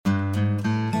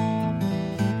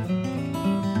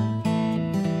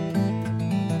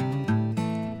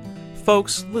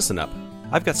Folks, listen up.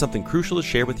 I've got something crucial to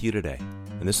share with you today.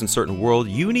 In this uncertain world,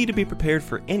 you need to be prepared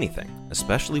for anything,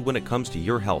 especially when it comes to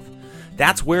your health.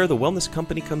 That's where the Wellness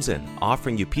Company comes in,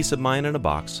 offering you peace of mind in a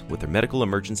box with their medical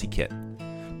emergency kit.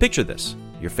 Picture this.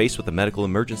 You're faced with a medical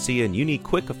emergency and you need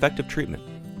quick, effective treatment.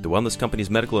 The Wellness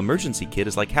Company's medical emergency kit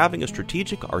is like having a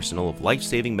strategic arsenal of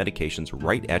life-saving medications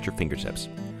right at your fingertips.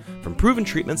 From proven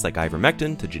treatments like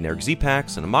ivermectin to generic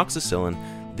Z-Paks and amoxicillin,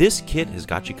 this kit has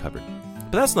got you covered.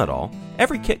 But that's not all.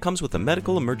 Every kit comes with a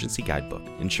medical emergency guidebook,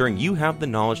 ensuring you have the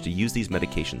knowledge to use these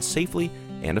medications safely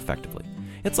and effectively.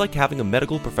 It's like having a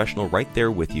medical professional right there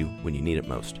with you when you need it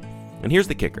most. And here's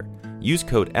the kicker. Use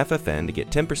code FFN to get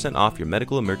 10% off your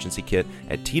medical emergency kit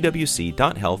at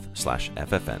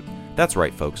twc.health/FFN. That's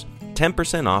right, folks.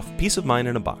 10% off, peace of mind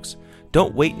in a box.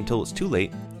 Don't wait until it's too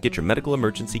late. Get your medical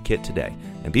emergency kit today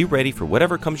and be ready for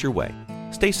whatever comes your way.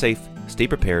 Stay safe, stay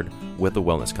prepared with the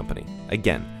Wellness Company.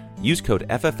 Again, use code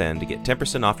FFN to get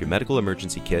 10% off your medical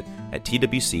emergency kit at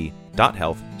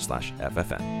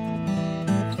twc.health/FFN.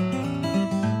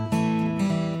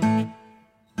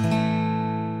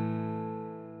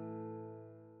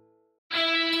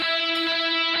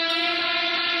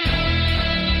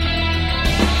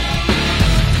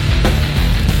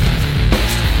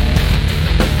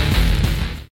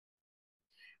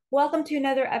 Welcome to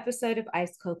another episode of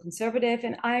Ice Cold Conservative,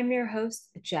 and I'm your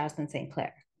host, Jasmine St.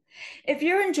 Clair. If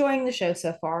you're enjoying the show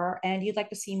so far and you'd like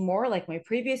to see more like my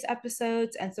previous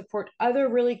episodes and support other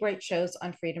really great shows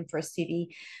on Freedom First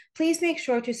TV, please make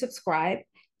sure to subscribe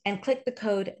and click the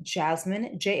code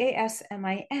JASMINE,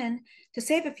 JASMIN, to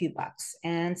save a few bucks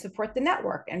and support the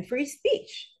network and free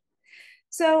speech.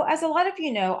 So, as a lot of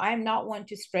you know, I'm not one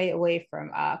to stray away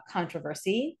from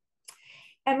controversy.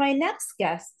 And my next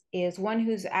guest is one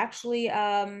who's actually,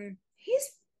 he's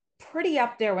pretty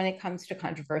up there when it comes to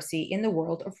controversy in the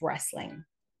world of wrestling.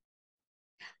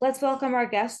 Let's welcome our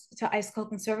guest to Ice Cold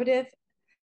Conservative,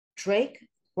 Drake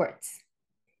Wuertz.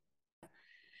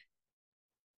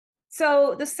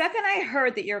 So the second I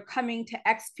heard that you're coming to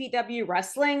XPW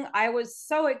Wrestling, I was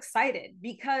so excited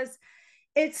because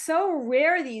it's so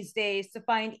rare these days to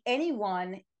find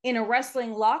anyone in a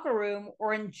wrestling locker room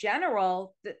or in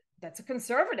general that's a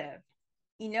conservative.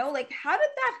 You know, like, how did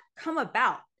that come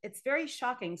about? It's very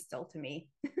shocking still to me.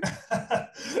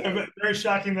 Very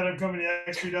shocking that I'm coming to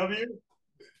XPW.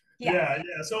 Yeah.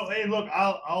 So, hey, look,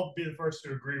 I'll be the first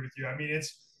to agree with you. I mean,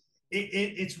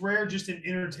 it's rare just in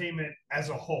entertainment as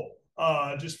a whole.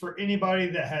 Just for anybody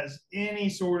that has any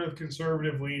sort of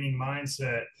conservative leaning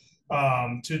mindset,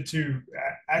 to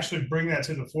actually bring that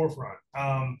to the forefront.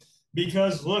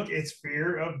 Because look, it's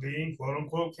fear of being quote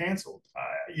unquote canceled.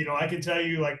 I can tell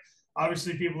you, like,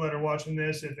 obviously people that are watching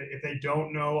this, if they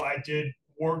don't know, I did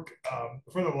work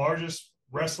for the largest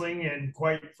wrestling and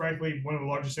quite frankly, one of the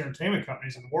largest entertainment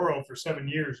companies in the world for 7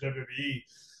 years, WWE.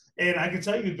 And I can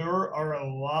tell you, there are a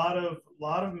lot of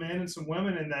men and some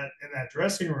women in that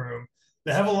dressing room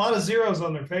that have a lot of zeros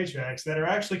on their paychecks that are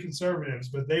actually conservatives,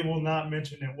 but they will not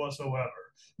mention it whatsoever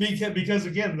because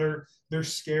again, they're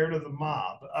scared of the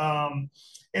mob.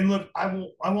 And look, I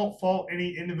won't fault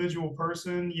any individual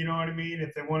person. You know what I mean?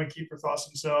 If they want to keep their thoughts to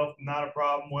themselves, not a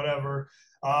problem, whatever.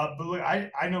 But look,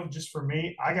 I know just for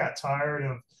me, I got tired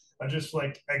of just,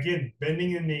 like, again,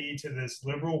 bending the knee to this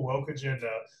liberal woke agenda.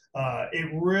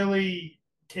 It really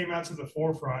came out to the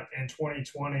forefront in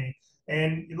 2020.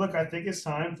 And look, I think it's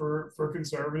time for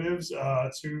conservatives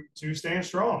to stand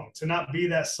strong, to not be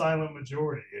that silent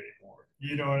majority anymore.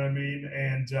 You know what I mean?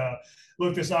 And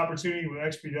look, this opportunity with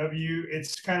XPW,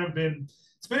 it's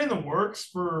been in the works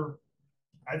for,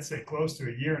 I'd say, close to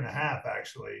a year and a half,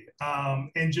 actually.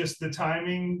 And just the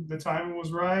timing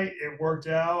was right. It worked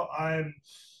out. I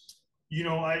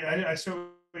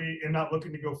certainly am not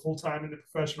looking to go full time into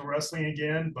professional wrestling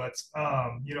again, but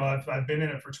I've been in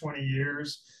it for 20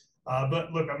 years.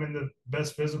 But look, I'm in the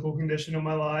best physical condition of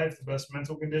my life, the best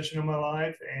mental condition of my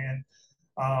life, and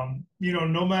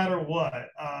no matter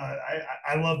what,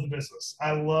 I love the business.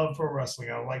 I love pro wrestling.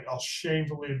 I'll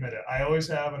shamefully admit it. I always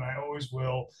have, and I always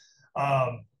will.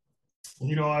 I've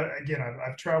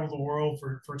traveled the world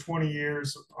for 20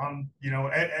 years,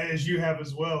 as you have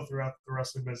as well throughout the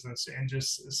wrestling business, and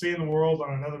just seeing the world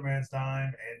on another man's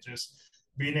dime and just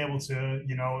being able to,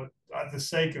 at the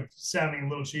sake of sounding a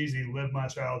little cheesy, live my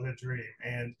childhood dream.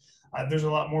 And there's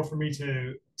a lot more for me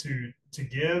to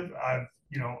give. I've,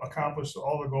 accomplished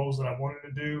all the goals that I wanted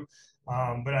to do.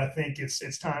 But I think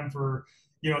it's time for,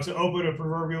 to open a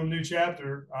proverbial new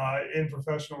chapter in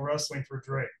professional wrestling for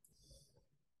Drake.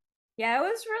 Yeah, I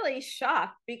was really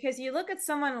shocked because you look at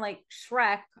someone like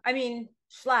Schlack. I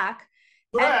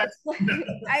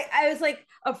was like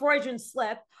a Freudian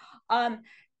slip.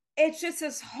 it's just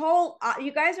this whole,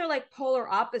 you guys are like polar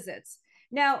opposites.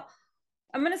 Now,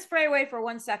 I'm going to spray away for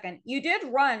 1 second. You did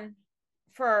run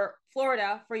for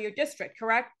Florida for your district,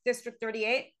 correct? District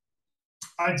 38?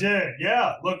 I did.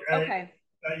 Yeah. Look, Okay.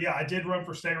 yeah, I did run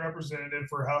for state representative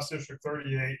for House District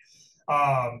 38.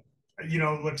 Um,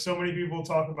 look, so many people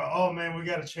talk about, oh man, we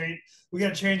got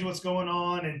to change what's going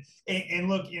on, and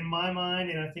look, in my mind,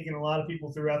 and I think in a lot of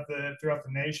people throughout the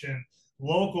nation,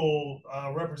 local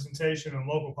representation and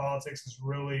local politics is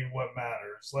really what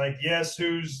matters. Like, yes,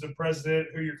 who's the president,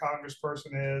 who your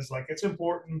congressperson is, like it's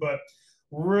important, but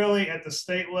really at the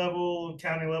state level,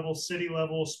 county level, city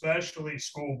level, especially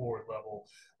school board level,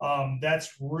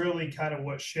 that's really kind of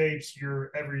what shapes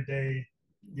your everyday,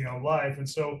 life. And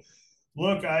so,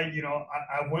 look, I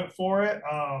went for it.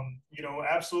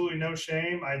 Absolutely no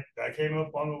shame. I came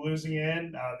up on the losing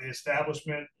end. The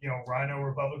establishment, Rhino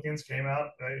Republicans came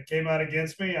out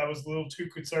against me. I was a little too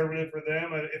conservative for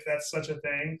them, if that's such a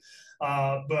thing.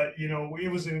 But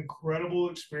it was an incredible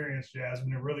experience,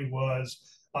 Jasmine. It really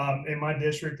was. In my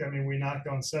district, I mean, we knocked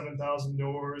on 7,000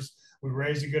 doors. We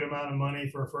raised a good amount of money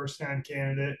for a first-time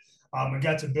candidate. I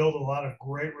got to build a lot of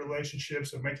great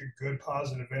relationships and make a good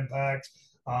positive impact.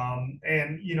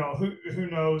 And who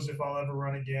knows if I'll ever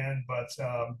run again, but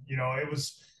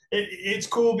it's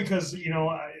cool because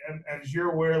as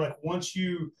you're aware, like once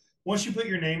you put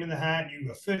your name in the hat, you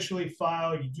officially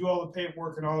file, you do all the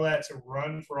paperwork and all that to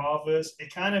run for office.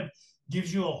 It kind of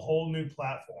gives you a whole new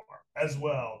platform as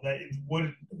well that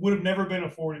would have never been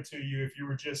afforded to you if you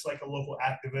were just like a local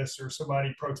activist or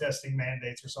somebody protesting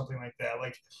mandates or something like that.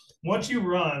 Like once you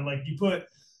run, like you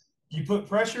put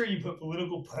pressure, you put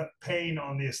political pain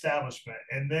on the establishment,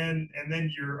 and then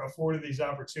you're afforded these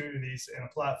opportunities and a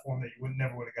platform that you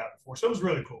never would have got before. So it was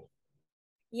really cool.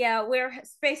 Yeah, we're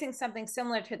facing something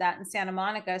similar to that in Santa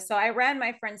Monica. So I ran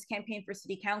my friend's campaign for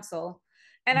city council.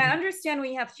 And I understand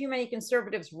when you have too many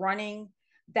conservatives running,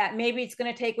 that maybe it's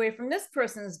going to take away from this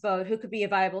person's vote who could be a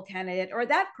viable candidate or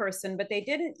that person, but they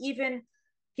didn't even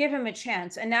give him a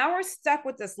chance. And now we're stuck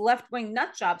with this left-wing nut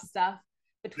job stuff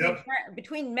between Yep.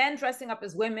 between men dressing up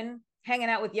as women, hanging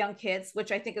out with young kids,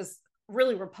 which I think is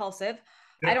really repulsive.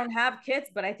 I Yep. don't have kids,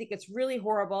 but I think it's really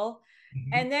horrible.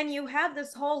 Mm-hmm. And then you have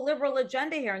this whole liberal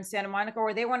agenda here in Santa Monica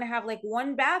where they want to have like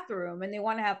one bathroom and they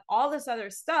want to have all this other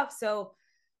stuff. So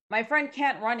my friend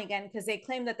can't run again because they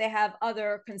claim that they have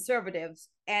other conservatives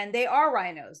and they are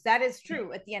rhinos. That is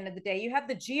true at the end of the day. You have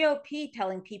the GOP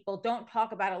telling people don't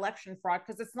talk about election fraud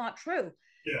because it's not true.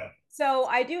 Yeah. So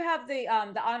I do have the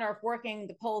honor of working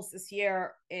the polls this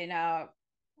year in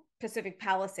Pacific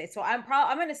Palisades. So I'm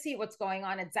going to see what's going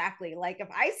on exactly. Like if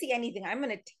I see anything, I'm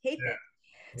going to tape Yeah. it.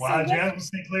 So Wow, what Jasmine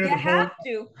St. Clair, you the bold. have to,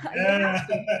 you have Yeah.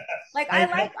 to. Like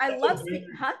Hey, I love that's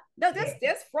speaking, huh? No, yeah.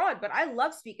 there's fraud, but I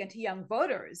love speaking to young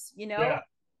voters, Yeah. And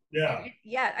Yeah.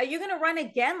 yeah, are you going to run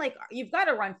again? Like you've got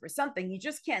to run for something. You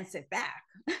just can't sit back.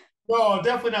 No,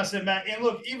 definitely not sitting back. And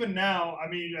look, even now, I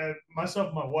mean, myself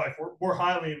and my wife, we're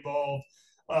highly involved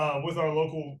with our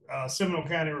local Seminole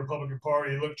County Republican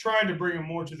Party. Look, trying to bring them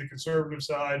more to the conservative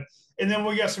side, and then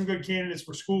we got some good candidates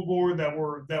for school board that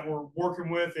we're working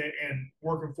with and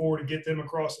working forward to get them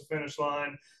across the finish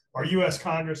line. Our U.S.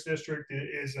 Congress district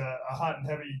is a hot and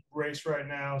heavy race right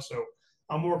now, so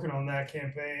I'm working on that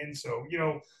campaign. So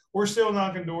we're still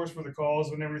knocking doors for the cause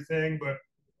and everything, but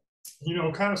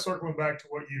kind of circling back to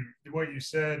what you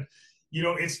said,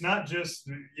 it's not just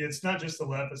the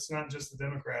left, it's not just the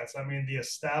Democrats. I mean, the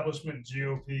establishment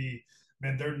GOP,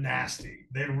 man, they're nasty.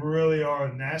 They really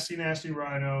are nasty, nasty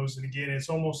rhinos. And again, it's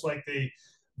almost like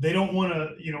they don't want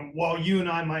to, while you and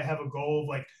I might have a goal of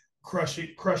like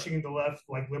crushing the left,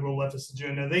 like liberal leftist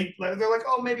agenda, they're like,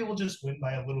 oh, maybe we'll just win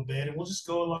by a little bit and we'll just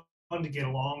go along to get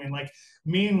along. And like,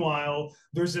 meanwhile,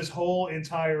 there's this whole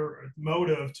entire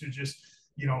motive to just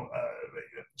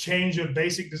change of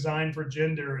basic design for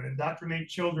gender and indoctrinate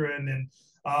children. And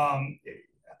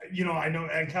I know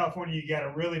in California you got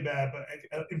it really bad,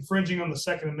 but infringing on the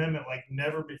Second Amendment like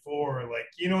never before. Like,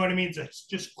 you know what I mean? It's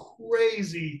just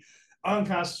crazy,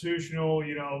 unconstitutional,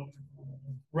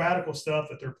 radical stuff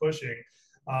that they're pushing.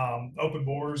 Open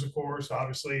borders, of course,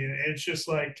 obviously, and it's just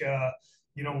like.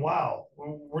 Wow,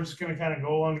 we're just going to kind of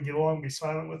go along to get along and be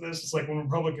silent with this. It's like when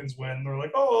Republicans win, they're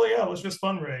like, oh, well, yeah, let's just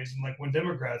fundraise. And like when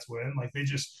Democrats win, like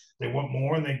they want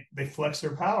more and they flex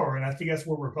their power. And I think that's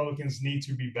where Republicans need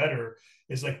to be better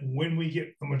is like when we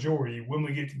get the majority, when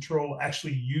we get control,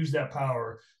 actually use that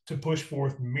power to push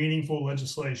forth meaningful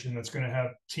legislation that's going to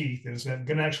have teeth and is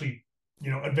going to actually,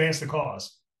 advance the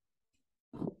cause.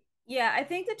 Yeah, I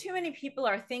think that too many people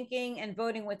are thinking and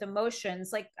voting with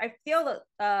emotions. Like, I feel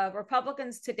that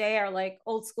Republicans today are like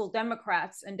old school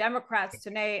Democrats, and Democrats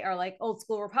today are like old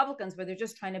school Republicans, where they're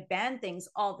just trying to ban things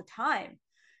all the time.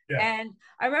 Yeah, And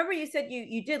I remember you said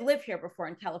you did live here before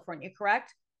in California,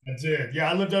 correct? that's it. Yeah,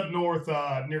 I lived up north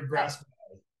near Oh, Grass.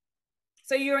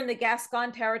 so you're in the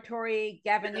Gascon territory,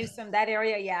 Gavin Newsom, that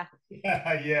area, yeah.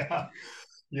 Yeah, yeah.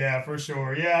 Yeah, for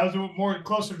sure. Yeah, I was more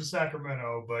closer to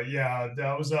Sacramento, but yeah,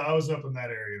 I was up in that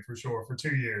area for sure for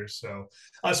 2 years. So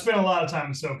I spent a lot of time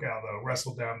in SoCal though,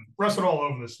 wrestled all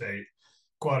over the state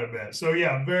quite a bit. So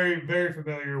yeah, very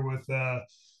familiar with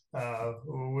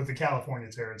the California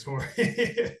territory.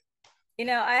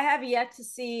 I have yet to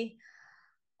see,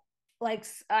 like,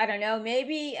 I don't know,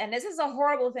 maybe, and this is a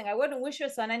horrible thing, I wouldn't wish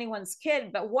this on anyone's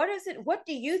kid, but what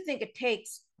do you think it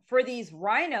takes for these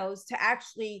rhinos to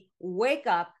actually wake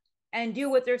up and do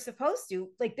what they're supposed to?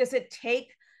 Like, does it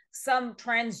take some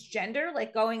transgender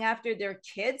like going after their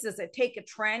kids? Does it take a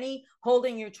tranny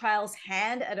holding your child's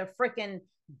hand at a freaking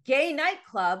gay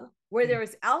nightclub where there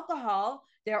is alcohol,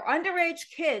 they're underage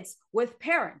kids with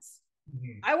parents?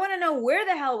 I want to know, where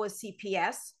the hell was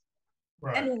CPS?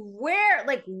 Right. And where,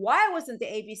 like, why wasn't the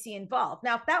ABC involved?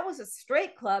 Now, if that was a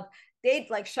straight club, they'd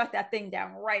like shut that thing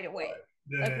down right away.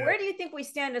 Yeah, Like, where do you think we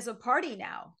stand as a party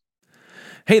now?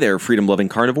 Hey there, freedom-loving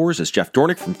carnivores. It's Jeff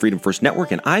Dornick from Freedom First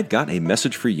Network, and I've got a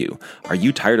message for you. Are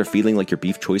you tired of feeling like your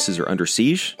beef choices are under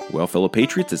siege? Well, fellow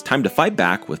patriots, it's time to fight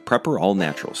back with Prepper All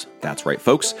Naturals. That's right,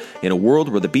 folks. In a world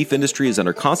where the beef industry is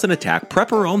under constant attack,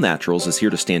 Prepper All Naturals is here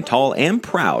to stand tall and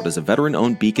proud as a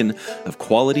veteran-owned beacon of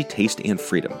quality, taste, and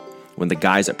freedom. When the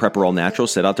guys at Prepper All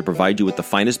Naturals set out to provide you with the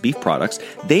finest beef products,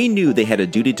 they knew they had a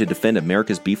duty to defend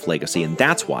America's beef legacy, and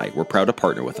that's why we're proud to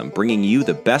partner with them, bringing you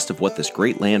the best of what this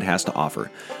great land has to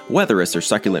offer. Whether it's their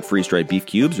succulent freeze-dried beef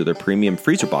cubes or their premium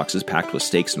freezer boxes packed with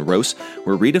steaks and roasts,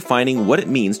 we're redefining what it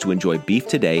means to enjoy beef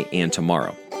today and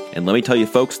tomorrow. And let me tell you,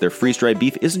 folks, their freeze-dried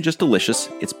beef isn't just delicious,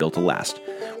 it's built to last.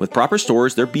 With proper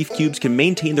stores, their beef cubes can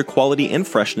maintain their quality and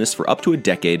freshness for up to a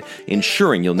decade,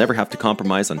 ensuring you'll never have to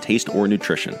compromise on taste or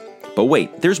nutrition. But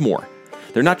wait, there's more.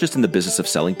 They're not just in the business of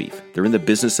selling beef. They're in the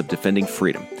business of defending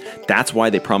freedom. That's why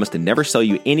they promise to never sell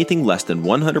you anything less than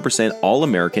 100%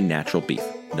 all-American natural beef.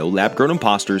 No lab-grown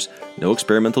imposters, no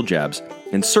experimental jabs,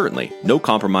 and certainly no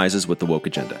compromises with the woke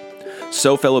agenda.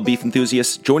 So, fellow beef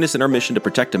enthusiasts, join us in our mission to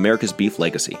protect America's beef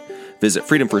legacy. Visit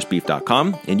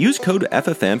freedomfirstbeef.com and use code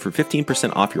FFN for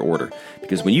 15% off your order.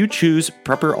 Because when you choose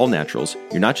Prepper All Naturals,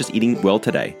 you're not just eating well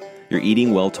today, you're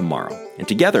eating well tomorrow. And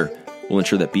together, we'll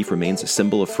ensure that beef remains a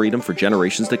symbol of freedom for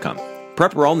generations to come.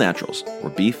 Prepper All Naturals, where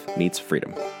beef meets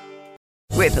freedom.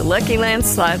 With the Lucky Land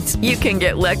Slots, you can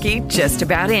get lucky just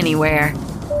about anywhere.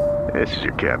 This is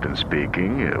your captain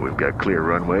speaking. We've got clear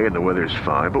runway and the weather's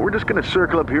fine, but we're just going to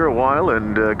circle up here a while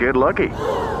and get lucky.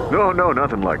 No,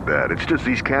 nothing like that. It's just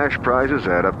these cash prizes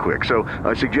add up quick. So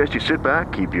I suggest you sit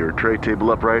back, keep your tray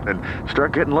table upright, and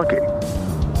start getting lucky.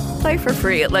 Play for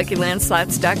free at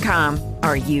LuckyLandSlots.com.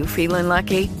 Are you feeling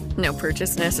lucky? No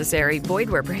purchase necessary. Void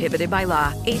where prohibited by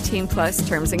law. 18+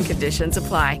 terms and conditions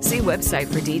apply. See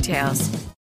website for details.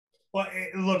 Well,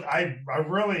 look, I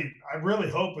really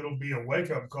hope it'll be a wake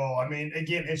up call. I mean,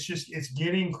 again, it's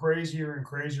getting crazier and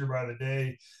crazier by the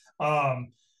day.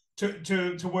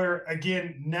 To where,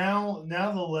 again, now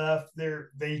the left,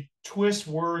 they twist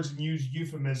words and use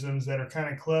euphemisms that are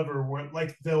kind of clever, where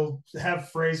like they'll have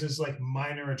phrases like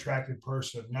minor attracted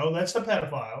person. No, that's a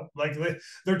pedophile. Like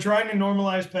they're trying to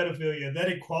normalize pedophilia. That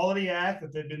Equality Act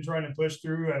that they've been trying to push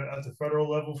through at the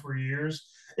federal level for years,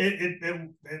 it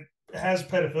has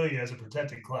pedophilia as a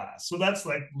protected class. So that's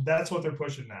what they're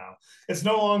pushing now. It's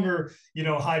no longer,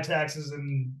 high taxes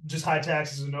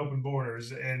and open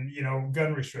borders and,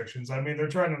 gun restrictions. I mean, they're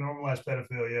trying to normalize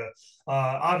pedophilia.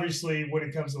 Obviously, when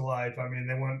it comes to life, I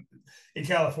mean, in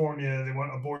California, they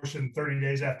want abortion 30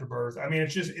 days after birth. I mean,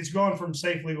 it's gone from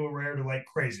safe, legal, rare to like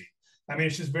crazy. I mean,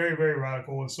 it's just very, very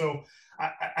radical. And so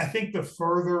I think the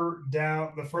further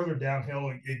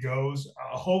downhill it goes,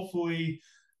 hopefully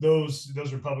those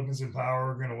Republicans in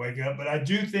power are going to wake up. But I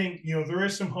do think, there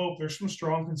is some hope. There's some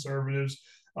strong conservatives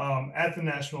at the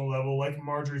national level, like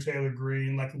Marjorie Taylor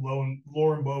Greene, like Lauren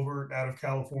Boebert out of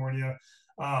California,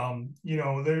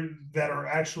 that are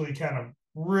actually kind of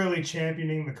really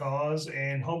championing the cause.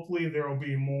 And hopefully there will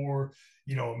be more,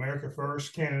 America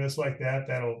First candidates like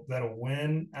that'll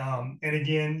win. And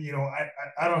again,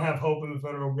 I don't have hope in the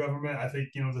federal government. I think,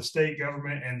 the state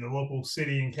government and the local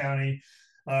city and county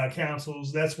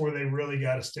councils, that's where they really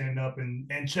got to stand up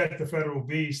and check the federal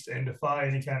beast and defy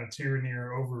any kind of tyranny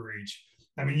or overreach.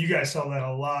 I mean, you guys saw that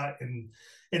a lot in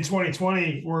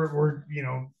 2020, where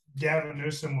Gavin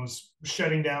Newsom was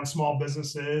shutting down small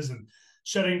businesses and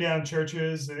shutting down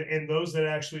churches, and those that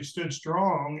actually stood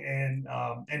strong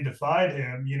and defied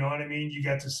him. You know what I mean? You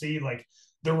got to see like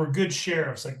there were good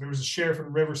sheriffs. Like there was a sheriff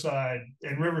in Riverside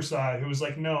who was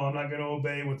like, no, I'm not going to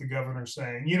obey what the governor's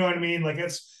saying. You know what I mean? Like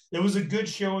it was a good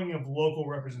showing of local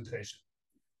representation.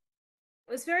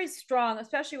 It was very strong,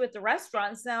 especially with the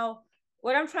restaurants. Now,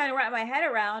 what I'm trying to wrap my head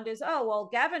around is, oh, well,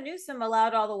 Gavin Newsom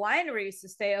allowed all the wineries to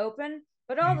stay open,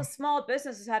 but all the small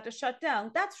businesses had to shut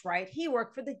down. That's right. He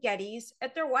worked for the Gettys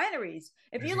at their wineries.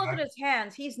 If you look at his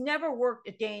hands, he's never worked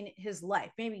a day in his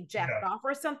life, maybe jacked off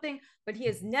or something, but he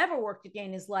has never worked a day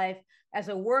in his life as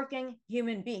a working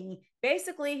human being.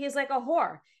 Basically, he's like a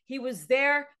whore. He was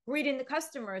there greeting the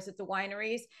customers at the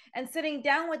wineries and sitting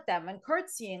down with them and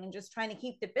curtsying and just trying to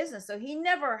keep the business. So he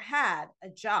never had a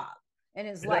job in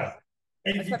his life.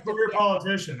 And if you're a career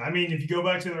politician, I mean, if you go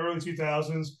back to the early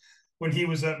 2000s when he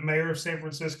was mayor of San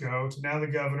Francisco to now the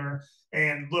governor,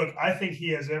 and look, I think he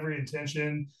has every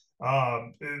intention.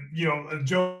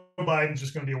 Joe Biden's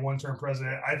just going to be a one-term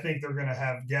president. I think they're going to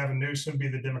have Gavin Newsom be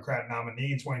the Democrat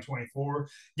nominee in 2024.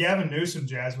 Gavin Newsom,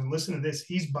 Jasmine, listen to this.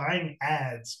 He's buying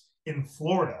ads in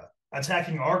Florida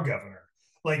attacking our governor.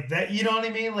 Like that, you know what I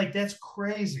mean? Like that's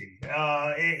crazy.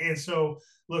 And so,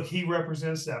 look, he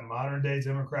represents that modern day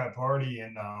Democrat Party,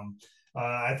 and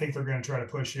I think they're going to try to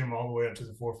push him all the way up to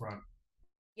the forefront.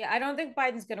 Yeah, I don't think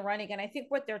Biden's going to run again. I think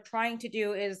what they're trying to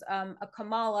do is a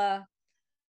Kamala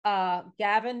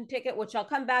Gavin ticket, which I'll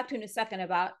come back to in a second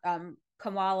about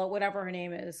Kamala, whatever her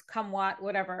name is, Kamala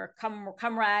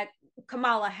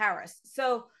Harris.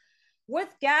 So with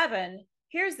Gavin,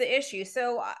 here's the issue.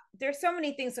 So there's so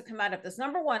many things that come out of this.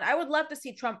 Number one, I would love to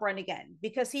see Trump run again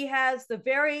because he has the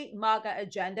very MAGA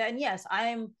agenda. And yes, I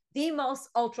am the most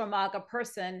ultra MAGA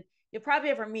person you'll probably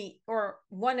ever meet, or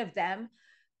one of them.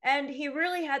 And he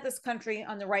really had this country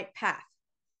on the right path.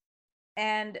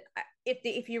 And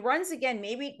if he runs again,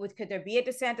 maybe could there be a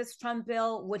DeSantis Trump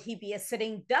bill? Would he be a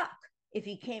sitting duck if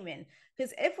he came in?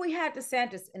 Because if we had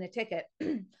DeSantis in a ticket,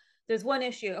 there's one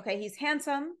issue. Okay, he's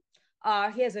handsome.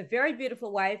 He has a very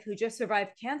beautiful wife who just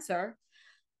survived cancer,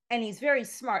 and he's very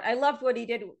smart. I loved what he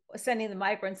did sending the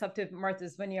migrants up to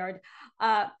Martha's Vineyard.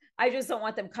 I just don't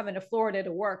want them coming to Florida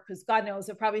to work because God knows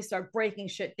they'll probably start breaking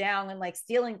shit down and like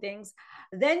stealing things.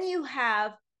 Then you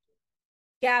have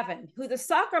Gavin, who the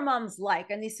soccer moms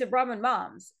like, and these suburban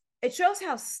moms. It shows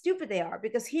how stupid they are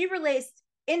because he released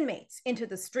inmates into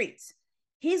the streets.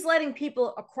 He's letting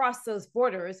people across those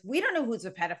borders. We don't know who's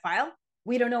a pedophile.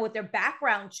 We don't know what their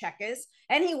background check is,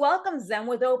 and he welcomes them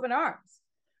with open arms.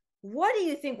 What do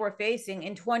you think we're facing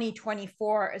in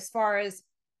 2024 as far as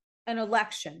an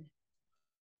election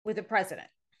with a president?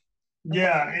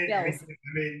 Yeah, I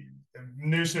mean,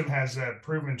 Newsom has a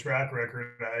proven track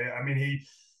record. I mean,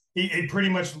 he pretty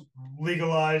much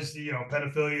legalized,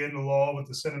 pedophilia in the law with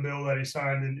the Senate bill that he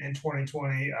signed in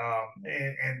 2020,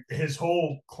 and his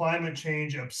whole climate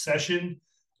change obsession,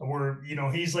 where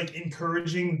he's like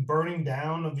encouraging burning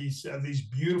down of these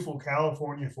beautiful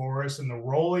California forests and the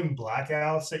rolling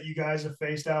blackouts that you guys have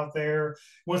faced out there.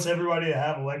 Wants everybody to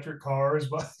have electric cars,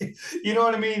 but you know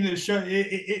what I mean.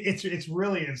 It's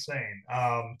really insane.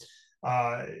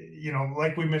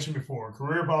 Like we mentioned before,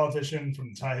 career politician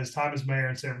from his time as mayor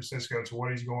in San Francisco to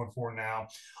what he's going for now.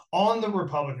 On the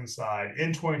Republican side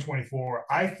in 2024,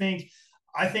 I think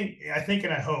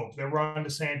and I hope that Ron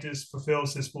DeSantis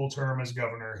fulfills his full term as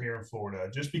governor here in Florida,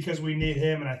 just because we need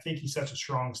him, and I think he's such a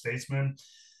strong statesman.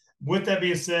 With that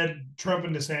being said, Trump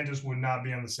and DeSantis would not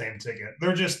be on the same ticket.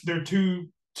 They're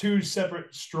two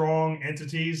separate strong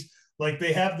entities. Like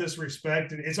they have this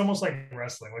respect, and it's almost like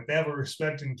wrestling. Like they have a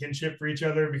respect and kinship for each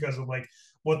other because of like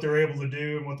what they're able to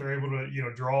do and what they're able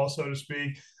to draw, so to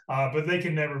speak. But they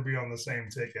can never be on the same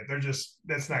ticket.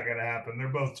 That's not going to happen. They're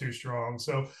both too strong.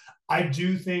 So I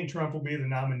do think Trump will be the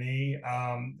nominee.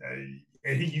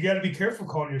 You got to be careful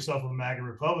calling yourself a MAGA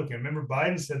Republican. Remember,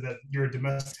 Biden said that you're a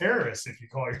domestic terrorist if you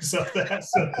call yourself that.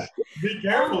 So be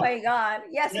careful. Oh my God!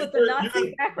 Yes, with the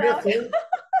Nazi background.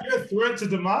 You're a threat to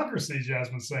democracy,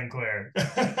 Jasmine St. Clair.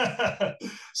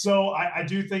 So I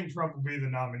do think Trump will be the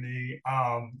nominee.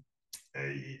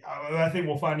 I think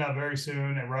we'll find out very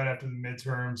soon and right after the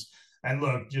midterms. And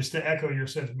look, just to echo your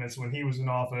sentiments, when he was in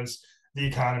office, the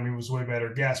economy was way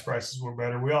better. Gas prices were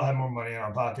better. We all had more money in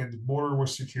our pocket. The border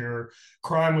was secure.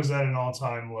 Crime was at an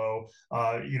all-time low.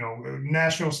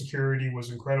 National security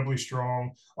was incredibly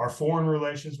strong. Our foreign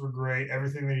relations were great.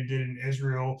 Everything that he did in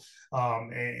Israel,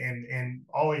 and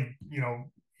all he,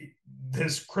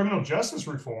 this criminal justice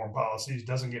reform policies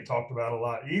doesn't get talked about a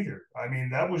lot either. I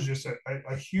mean, that was just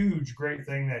a huge, great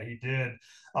thing that he did.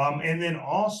 And then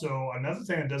also another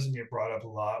thing that doesn't get brought up a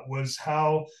lot was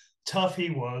how tough he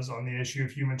was on the issue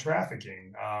of human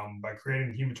trafficking by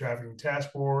creating the human trafficking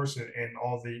task force and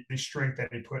all the strength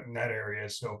that he put in that area.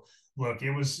 So look,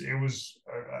 it was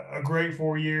a great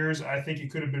 4 years. I think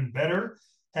it could have been better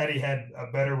had he had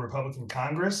a better Republican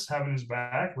Congress having his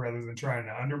back rather than trying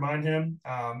to undermine him.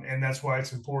 And that's why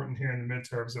it's important here in the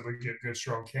midterms that we get good,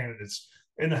 strong candidates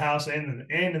in the House and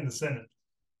in the Senate.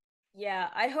 Yeah,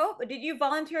 I hope. Did you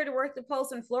volunteer to work the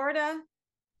polls in Florida?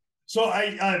 So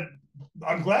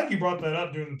I'm glad you brought that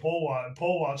up during the poll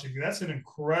watching. That's an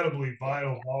incredibly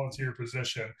vital volunteer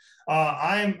position.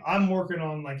 I'm working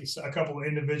on like a couple of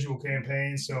individual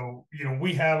campaigns. So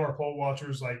we have our poll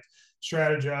watchers like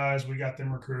strategize. We got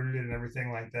them recruited and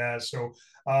everything like that. So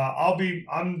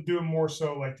I'm doing more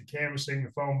so like the canvassing,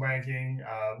 the phone banking,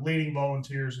 leading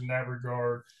volunteers in that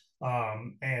regard.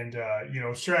 And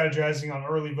strategizing on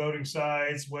early voting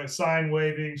sites, sign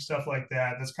waving, stuff like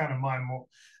that. That's kind of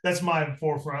that's my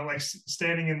forefront. Like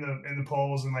standing in the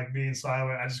polls and like being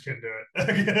silent, I just couldn't do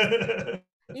it.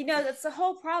 That's the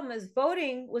whole problem. Is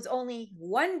voting was only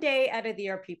one day out of the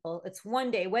year, people. It's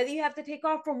one day. Whether you have to take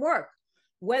off from work,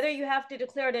 whether you have to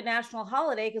declare it a national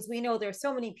holiday, because we know there's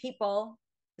so many people,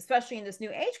 especially in this new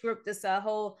age group, this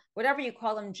whole whatever you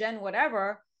call them, Gen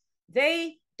whatever,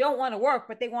 they don't want to work,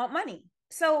 but they want money.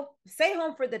 So stay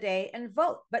home for the day and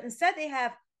vote. But instead they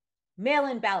have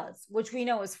mail-in ballots, which we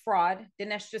know is fraud.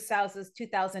 Dinesh D'Souza's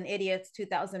 2,000 idiots,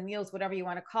 2,000 mules, whatever you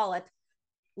want to call it,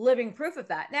 living proof of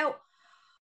that. Now,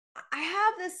 I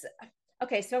have this.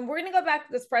 Okay, so we're going to go back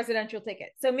to this presidential ticket.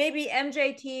 So maybe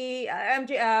Marjorie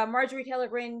Taylor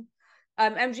Greene,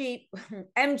 MTG.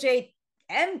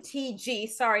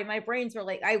 Sorry, my brains are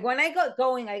like, when I get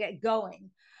going, I get going.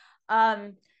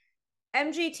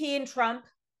 MGT and Trump,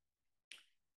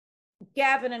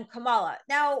 Gavin and Kamala.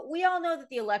 Now, we all know that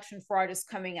the election fraud is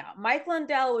coming out. Mike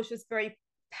Lindell was just very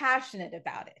passionate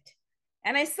about it.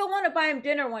 And I still want to buy him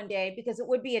dinner one day because it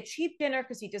would be a cheap dinner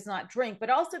because he does not drink, but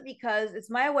also because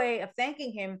it's my way of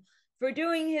thanking him for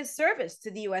doing his service to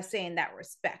the USA in that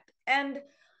respect. And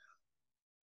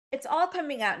it's all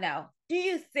coming out now. Do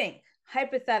you think,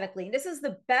 hypothetically, this is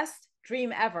the best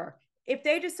dream ever, if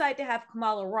they decide to have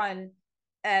Kamala run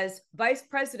as vice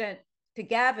president to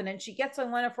Gavin and she gets on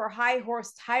one of her high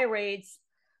horse tirades,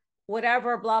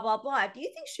 whatever, blah, blah, blah, do you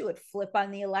think she would flip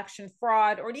on the election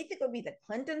fraud? Or do you think it would be the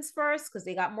Clintons first because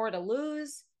they got more to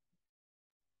lose?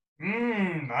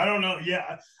 I don't know.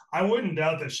 Yeah, I wouldn't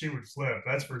doubt that she would flip.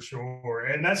 That's for sure.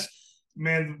 And that's,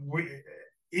 man,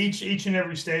 each and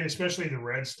every state, especially the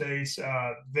red states,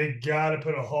 they got to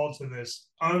put a halt to this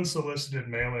unsolicited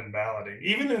mail-in balloting.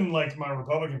 Even in like my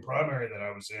Republican primary that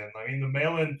I was in, I mean, the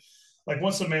mail-in, like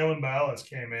once the mail-in ballots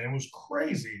came in, it was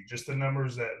crazy, just the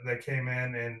numbers that came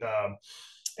in.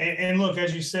 And look,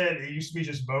 as you said, it used to be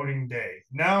just voting day.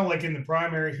 Now, like in the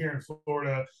primary here in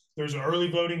Florida, there's an early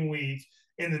voting week.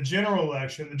 In the general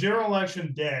election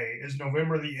day is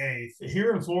November the 8th.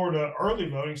 Here in Florida, early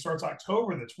voting starts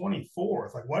October the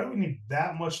 24th. Like, why do we need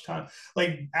that much time?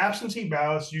 Like, absentee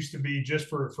ballots used to be just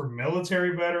for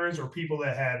military veterans or people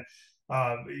that had,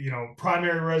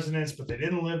 primary residence, but they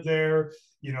didn't live there,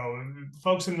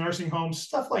 folks in nursing homes,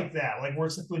 stuff like that, like where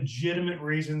it's like legitimate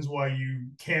reasons why you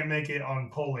can't make it on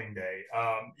polling day.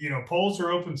 Polls are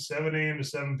open 7 a.m. to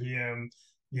 7 p.m.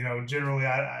 Generally,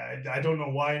 I don't know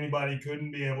why anybody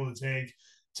couldn't be able to take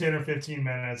 10 or 15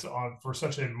 minutes on for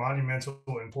such a monumental,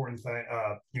 important thing,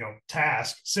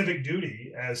 task, civic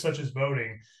duty, as such as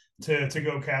voting, to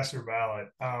go cast their ballot.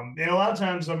 And a lot of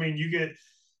times, I mean, you get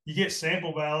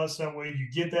sample ballots that way.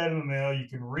 You get that in the mail. You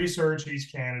can research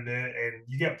each candidate, and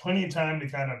you get plenty of time to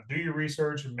kind of do your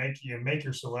research and make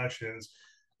your selections.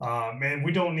 Man,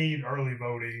 we don't need early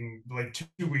voting, like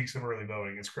 2 weeks of early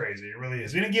voting. It's crazy. It really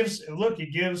is. And it gives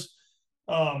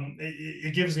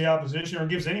the opposition, or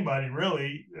gives anybody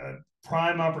really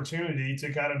prime opportunity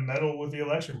to kind of meddle with the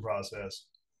election process.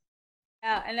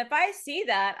 Yeah, and if I see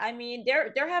that, I mean,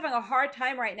 they're having a hard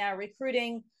time right now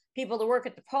recruiting people to work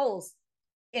at the polls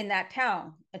in that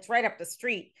town. It's right up the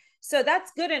street. So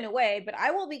that's good in a way, but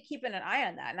I will be keeping an eye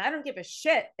on that. And I don't give a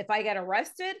shit if I get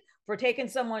arrested for taking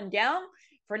someone down,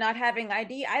 for not having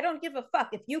ID. I don't give a fuck.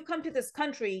 If you come to this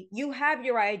country, you have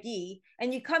your ID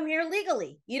and you come here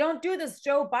legally. You don't do this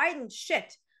Joe Biden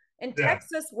shit. In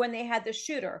Texas, when they had the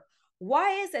shooter,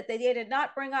 why is it that they did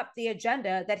not bring up the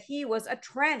agenda that he was a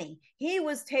tranny? He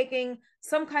was taking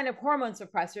some kind of hormone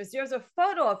suppressors. There's a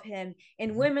photo of him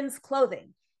in women's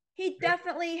clothing. He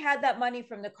definitely had that money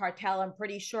from the cartel, I'm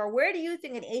pretty sure. Where do you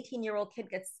think an 18-year-old kid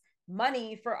gets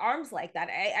money for arms like that.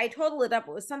 I totaled it up.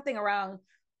 It was something around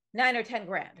 9 or 10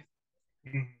 grand.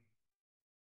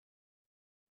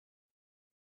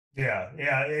 Yeah.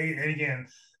 And again,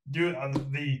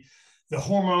 the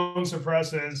hormone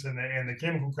suppressants and the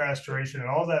chemical castration and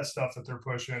all that stuff that they're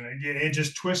pushing, again, it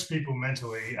just twists people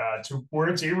mentally to where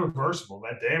it's irreversible.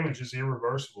 That damage is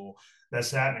irreversible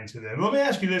that's happening to them. Let me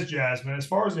ask you this, Jasmine. As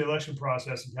far as the election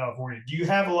process in California, do you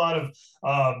have a lot of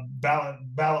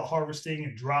ballot harvesting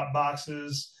and drop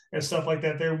boxes and stuff like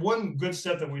that there? One good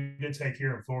step that we did take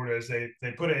here in Florida is they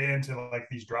put it into like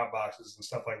these drop boxes and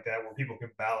stuff like that where people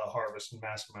can ballot harvest in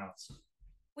mass amounts.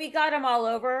 We got them all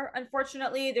over.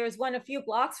 Unfortunately, there's one a few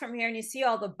blocks from here, and you see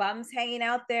all the bums hanging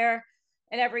out there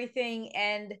and everything,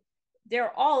 and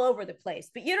they're all over the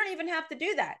place. But you don't even have to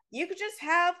do that. You could just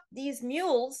have these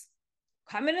mules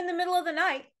come in the middle of the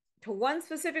night to one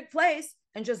specific place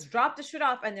and just drop the shit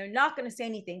off, and they're not going to say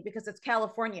anything because it's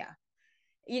California.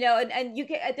 And you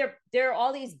get there are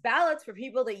all these ballots for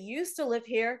people that used to live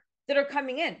here that are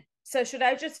coming in. So should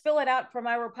I just fill it out for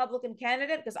my Republican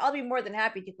candidate? Because I'll be more than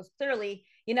happy to, because clearly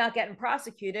you're not getting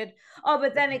prosecuted. Oh,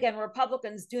 but then again,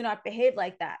 Republicans do not behave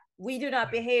like that. We do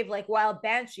not behave like wild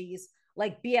banshees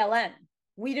like BLN.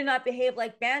 We do not behave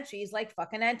like banshees like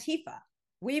fucking Antifa.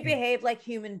 We behave like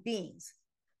human beings.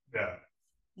 Yeah.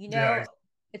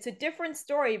 It's a different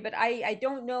story, but I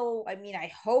don't know. I mean,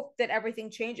 I hope that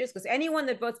everything changes, because anyone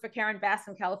that votes for Karen Bass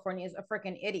in California is a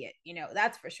freaking idiot.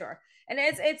 That's for sure. And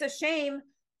it's a shame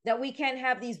that we can't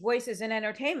have these voices in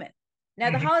entertainment.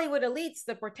 Now, the Hollywood elites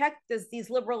that protect these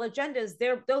liberal agendas,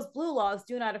 those blue laws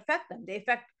do not affect them. They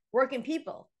affect working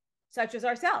people, such as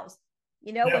ourselves.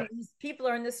 When these people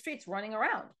are in the streets running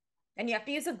around, and you have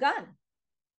to use a gun.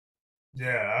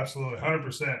 Yeah, absolutely.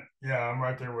 100%. Yeah, I'm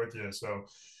right there with you. So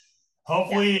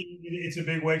hopefully it's a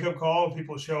big wake-up call.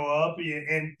 People show up.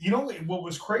 And what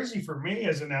was crazy for me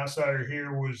as an outsider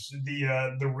here was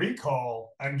the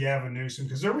recall on Gavin Newsom,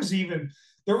 because there was even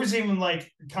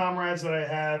like comrades that I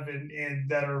have and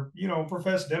that are,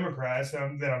 professed Democrats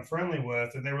that I'm friendly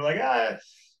with. And they were like, I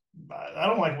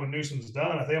don't like what Newsom's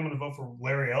done. I think I'm going to vote for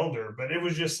Larry Elder. But it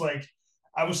was just like,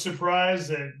 I was surprised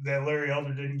that Larry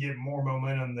Elder didn't get more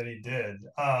momentum than he did.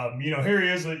 Here he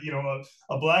is,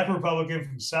 a black Republican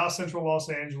from South Central Los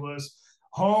Angeles,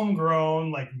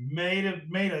 homegrown, like made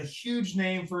a huge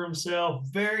name for himself,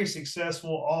 very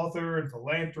successful author and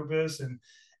philanthropist, and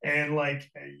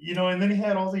then he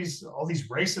had all these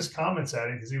racist comments at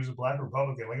him because he was a black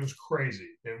Republican. Like, it was crazy.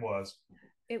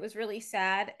 It was really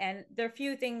sad. And there are a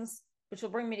few things which will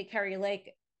bring me to Kari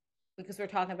Lake, because we're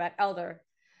talking about Elder.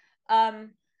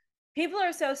 People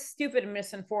are so stupid and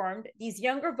misinformed. These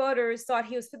younger voters thought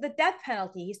he was for the death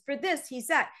penalty. He's for this, he's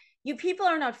that. You people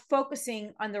are not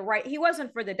focusing on the right. He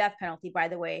wasn't for the death penalty, by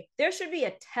the way. There should be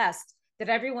a test that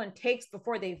everyone takes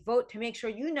before they vote to make sure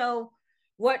you know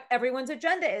what everyone's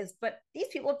agenda is. But these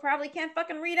people probably can't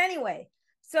fucking read anyway.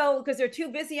 So, because they're too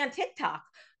busy on TikTok.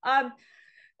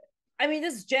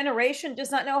 This generation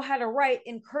does not know how to write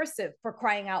in cursive, for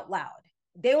crying out loud.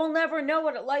 They will never know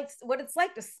what it's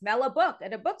like to smell a book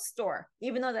at a bookstore,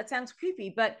 even though that sounds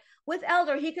creepy. But with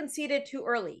Elder, he conceded too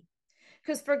early.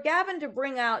 Because for Gavin to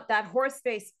bring out that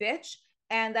horse-faced bitch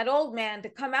and that old man to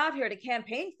come out here to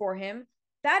campaign for him,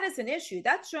 that is an issue.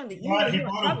 That's showing that he brought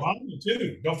Obama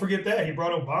too. Don't forget that. He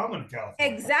brought Obama to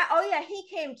California. Exactly. Oh, yeah, he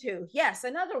came too. Yes,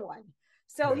 another one.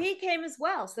 So he came as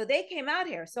well. So they came out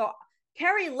here. So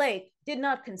Kari Lake did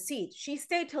not concede. She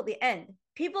stayed till the end.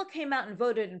 People came out and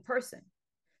voted in person.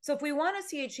 So if we want to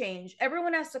see a change,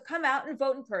 everyone has to come out and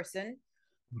vote in person.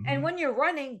 Mm-hmm. And when you're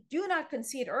running, do not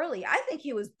concede early. I think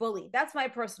he was bullied. That's my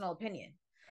personal opinion.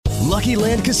 Lucky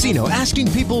Land Casino,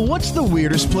 asking people, what's the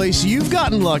weirdest place you've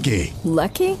gotten lucky?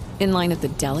 Lucky? In line at the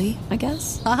deli, I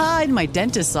guess? Aha, in my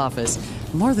dentist's office.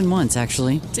 More than once,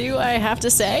 actually. Do I have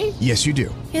to say? Yes, you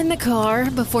do. In the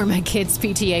car before my kids'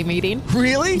 PTA meeting.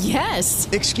 Really? Yes.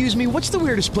 Excuse me, what's the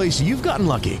weirdest place you've gotten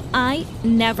lucky? I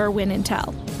never win and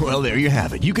tell. Well, there you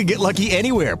have it. You can get lucky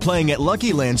anywhere, playing at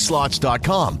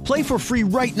LuckyLandSlots.com. Play for free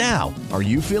right now. Are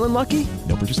you feeling lucky?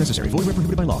 No purchase necessary. Void where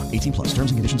prohibited by law. 18+.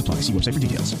 Terms and conditions apply. See website for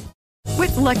details.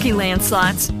 With Lucky Land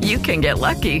Slots, you can get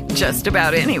lucky just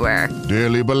about anywhere.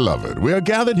 Dearly beloved, we are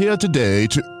gathered here today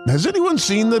to... Has anyone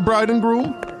seen the bride and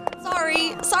groom?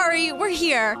 Sorry, we're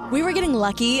here. We were getting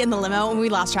lucky in the limo and we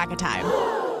lost track of time.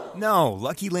 No,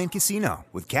 Lucky Land Casino,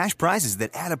 with cash prizes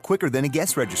that add up quicker than a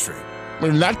guest registry.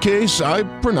 In that case, I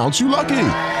pronounce you lucky.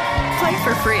 Play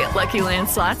for free at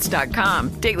LuckyLandSlots.com.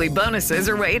 Daily bonuses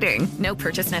are waiting. No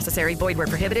purchase necessary. Void where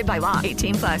prohibited by law.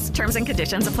 18+. Terms and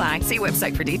conditions apply. See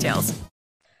website for details.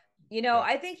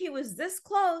 I think he was this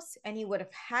close and he would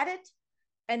have had it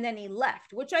and then he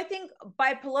left, which I think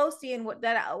by Pelosi and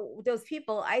those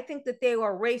people, I think that they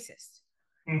were racist.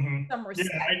 Some respect.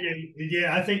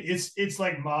 I think it's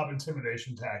like mob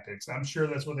intimidation tactics. I'm sure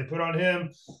that's what they put on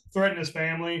him, threaten his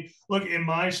family. Look, in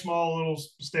my small little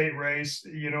state race,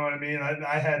 you know what I mean?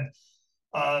 I had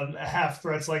half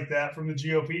threats like that from the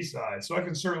GOP side. So I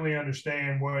can certainly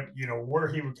understand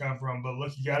where he would come from. But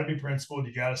look, you got to be principled.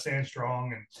 You got to stand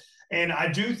strong. And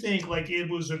I do think like it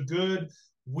was a good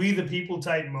we the people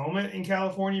type moment in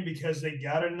California because they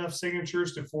got enough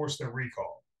signatures to force their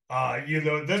recall.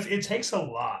 It takes a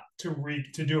lot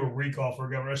to do a recall for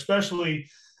a governor, especially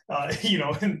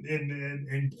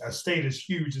in a state as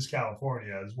huge as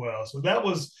California as well. So that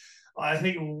was, I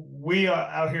think, we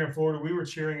out here in Florida, we were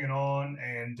cheering it on,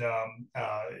 and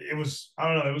it was, I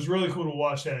don't know, it was really cool to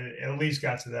watch that it at least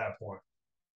got to that point.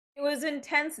 It was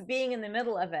intense being in the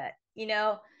middle of it,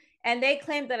 and they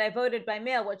claimed that I voted by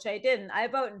mail, which I didn't. I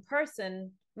vote in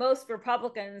person. Most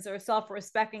Republicans or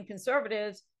self-respecting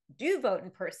conservatives do vote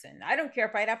in person. I don't care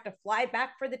if I'd have to fly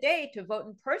back for the day to vote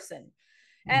in person.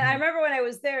 And I remember when I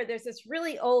was there's this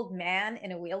really old man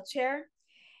in a wheelchair,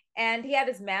 and he had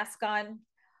his mask on.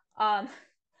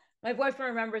 My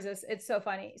boyfriend remembers this. It's so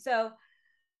funny. So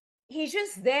he's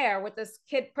just there with this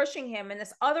kid pushing him and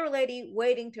this other lady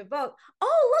waiting to vote.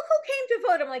 Oh, look who came to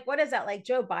vote. I'm like, what is that? Like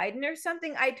Joe Biden or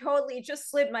something? I totally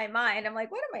just slid my mind. I'm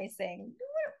like, what am I saying?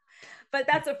 But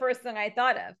that's the first thing I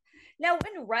thought of. Now,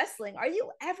 in wrestling, are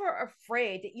you ever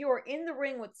afraid that you are in the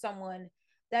ring with someone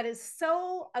that is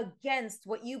so against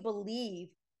what you believe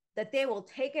that they will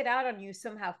take it out on you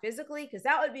somehow physically? Because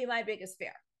that would be my biggest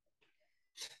fear.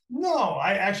 No,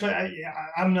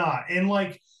 I'm not. And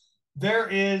like, there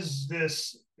is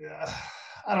this,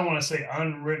 I don't want to say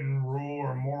unwritten rule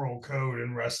or moral code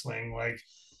in wrestling. Like,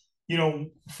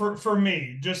 for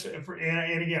me,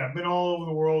 and again, I've been all over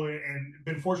the world and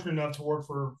been fortunate enough to work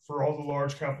for all the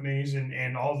large companies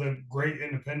and all the great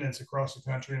independents across the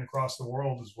country and across the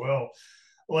world as well.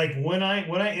 Like when I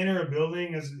enter a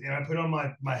building and I put on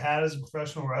my hat as a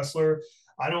professional wrestler,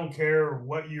 I don't care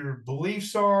what your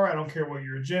beliefs are. I don't care what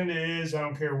your agenda is. I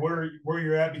don't care where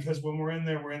you're at, because when we're in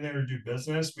there to do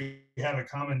business. We have a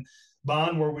common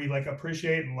bond where we like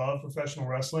appreciate and love professional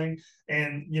wrestling.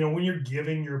 And when you're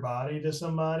giving your body to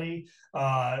somebody,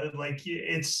 like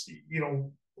it's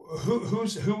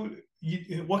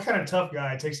what kind of tough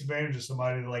guy takes advantage of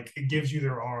somebody that like it gives you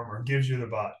their arm or gives you the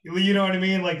body? You know what I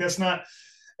mean? Like that's not.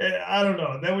 I don't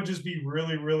know. That would just be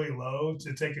really, really low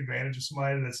to take advantage of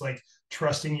somebody that's like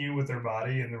trusting you with their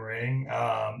body in the ring.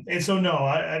 And so, no,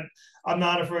 I'm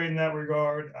not afraid in that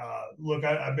regard. Look,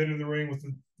 I've been in the ring with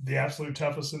the absolute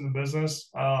toughest in the business,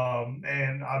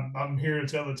 and I'm here to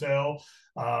tell the tale.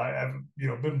 I've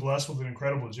been blessed with an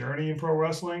incredible journey in pro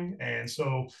wrestling, and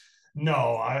so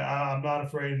no, I'm not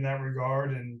afraid in that regard,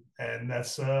 and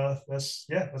that's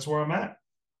where I'm at.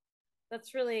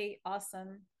 That's really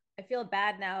awesome. I feel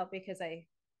bad now because I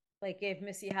gave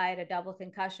Missy Hyatt a double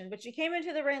concussion, but she came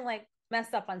into the ring like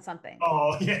messed up on something.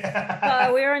 Oh yeah.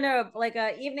 So we were in a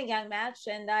evening young match,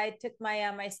 and I took my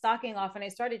my stocking off and I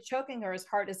started choking her as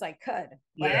hard as I could.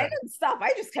 But I didn't stop.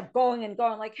 I just kept going and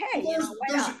going. Like, hey, why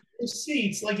not?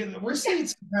 Receipts, like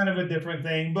receipts, kind of a different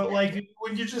thing. But like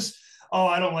when you just,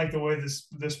 I don't like the way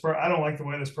I don't like the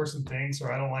way this person thinks,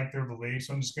 or I don't like their beliefs,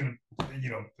 I'm just gonna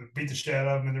beat the shit out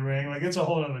of them in the ring. Like it's a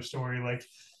whole other story. Like,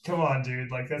 come on,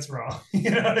 dude. Like, that's wrong. You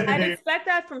know what I mean? I'd expect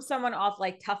that from someone off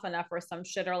like Tough Enough or some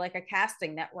shit, or like a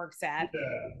casting network ad.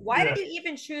 Why did you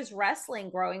even choose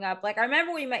wrestling growing up? Like, I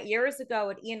remember we met years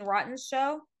ago at Ian Rotten's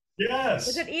show. Yes.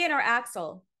 Was it Ian or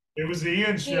Axel? It was the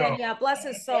Ian show. Ian, yeah, bless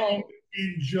his soul.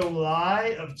 In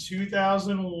July of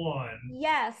 2001.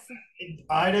 Yes.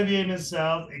 IWA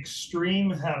Mid-South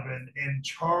Extreme Heaven in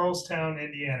Charlestown,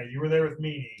 Indiana. You were there with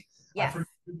Meanie. Yes. I forget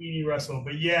who Meanie wrestled,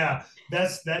 but yeah,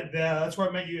 that's where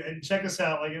I met you. And check this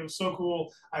out, like it was so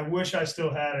cool. I wish I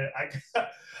still had it.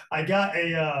 I got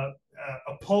a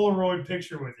Polaroid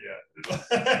picture with you.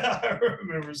 I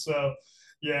remember. So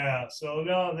yeah, so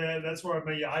no, that's where I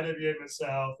met you. IWA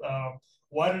Mid-South.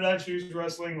 Why did I choose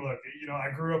wrestling? Look,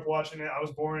 I grew up watching it. I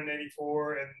was born in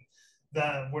 '84,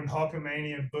 and when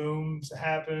Hulkamania booms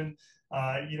happened,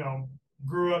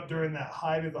 grew up during that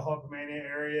height of the Hulkamania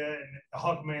area and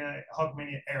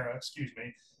Hulkamania era, excuse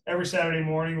me. Every Saturday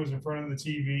morning was in front of the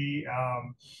TV,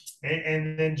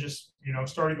 and then just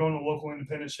started going to local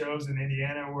independent shows in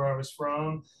Indiana where I was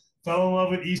from. Fell in love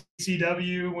with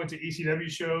ECW, went to ECW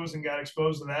shows and got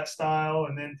exposed to that style.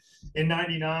 And then in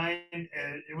 '99,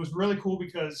 it was really cool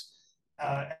because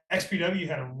XPW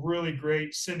had a really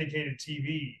great syndicated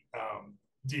TV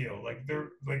deal. Like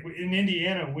in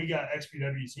Indiana, we got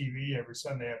XPW TV every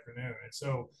Sunday afternoon, and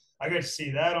so I got to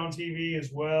see that on TV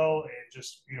as well. And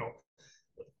just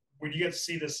when you get to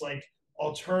see this like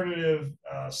alternative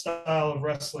style of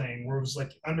wrestling, where it was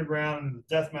like underground and the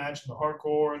death match and the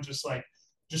hardcore, and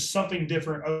just something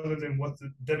different other than what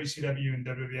the WCW and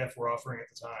WWF were offering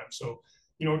at the time. So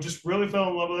just really fell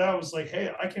in love with that. I was like,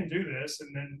 hey, I can do this.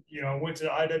 And then, went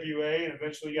to IWA and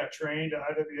eventually got trained at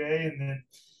IWA. And then,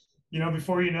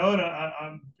 before you know it,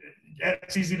 I'm at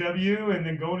CZW and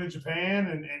then going to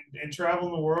Japan and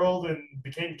traveling the world and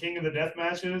became king of the death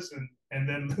matches. And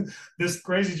then this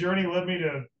crazy journey led me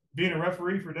to being a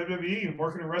referee for WWE and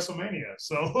working at WrestleMania.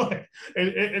 So like,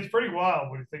 it's pretty wild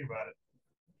when you think about it.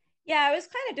 Yeah, I was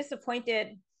kind of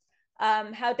disappointed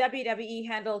how WWE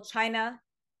handled China.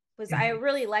 I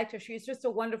really liked her. She was just a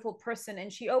wonderful person,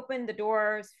 and she opened the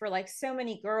doors for like so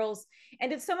many girls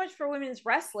and did so much for women's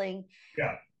wrestling.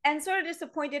 Yeah. And sort of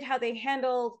disappointed how they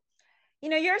handled,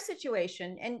 your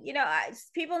situation. And,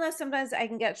 people know sometimes I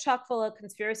can get chock full of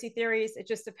conspiracy theories. It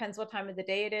just depends what time of the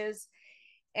day it is.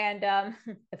 And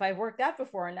if I've worked out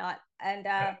before or not. And,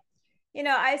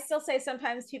 I still say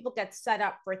sometimes people get set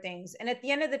up for things. And at the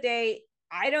end of the day,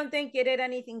 I don't think you did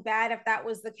anything bad if that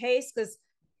was the case, because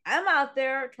I'm out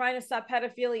there trying to stop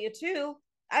pedophilia too.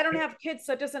 I don't have kids,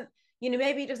 so it doesn't,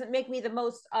 maybe it doesn't make me the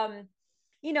most,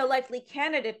 likely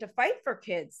candidate to fight for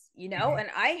kids, and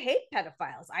I hate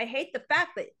pedophiles. I hate the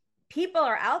fact that people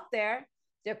are out there,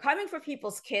 they're coming for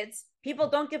people's kids. People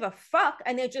don't give a fuck,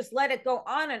 and they just let it go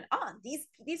on and on.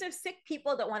 These are sick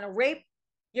people that want to rape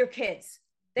your kids.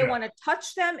 They want to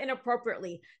touch them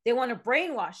inappropriately. They want to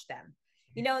brainwash them.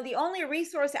 The only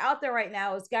resource out there right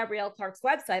now is Gabrielle Clark's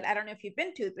website. I don't know if you've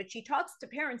been to it, but she talks to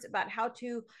parents about how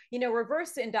to,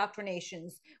 reverse the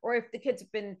indoctrinations, or if the kids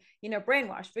have been,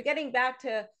 brainwashed. But getting back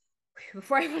to,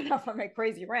 before I went off on my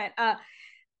crazy rant,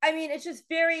 it's just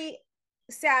very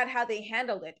sad how they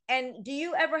handled it. And do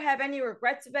you ever have any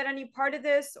regrets about any part of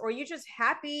this? Or are you just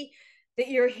happy that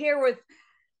you're here with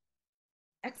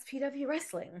XPW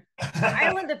Wrestling,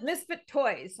 Island of Misfit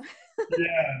Toys?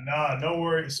 No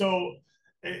worries. So,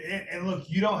 and look,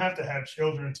 you don't have to have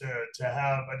children to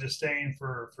have a disdain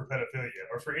for pedophilia,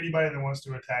 or for anybody that wants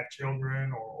to attack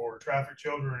children or traffic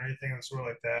children or anything of the sort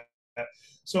like that.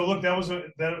 So look, that was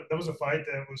a fight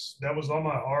that was on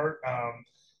my heart.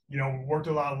 Worked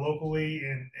a lot locally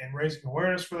in raising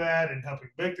awareness for that and helping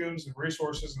victims and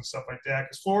resources and stuff like that.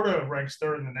 Because Florida ranks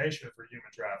third in the nation for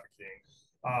human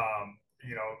trafficking.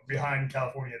 Behind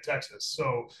California and Texas.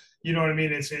 So, you know what I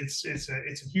mean? It's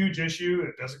a huge issue.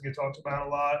 It doesn't get talked about a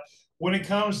lot. When it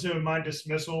comes to my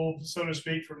dismissal, so to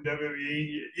speak, from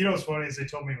WWE, what's funny is they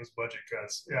told me it was budget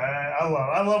cuts. Yeah,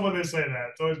 I love when they say that.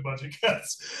 It's always budget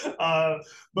cuts.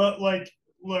 But like,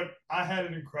 look, I had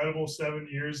an incredible 7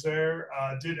 years there.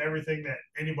 Did everything that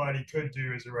anybody could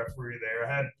do as a referee there.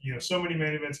 I had, so many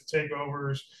main events and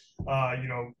takeovers.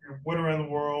 Went around the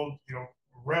world.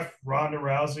 Ref Ronda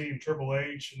Rousey and Triple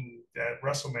H and at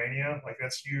WrestleMania, like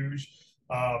that's huge.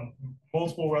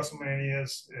 Multiple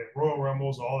WrestleManias, Royal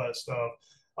Rumbles, all that stuff.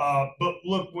 But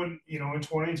look, when in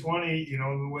 2020,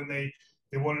 when they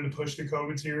wanted to push the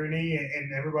COVID tyranny,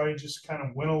 and everybody just kind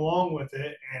of went along with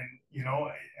it, and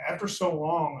after so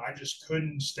long, I just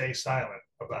couldn't stay silent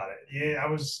about it. Yeah, I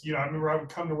was, I remember I would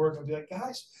come to work and be like,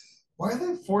 guys, why are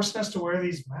they forcing us to wear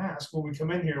these masks when we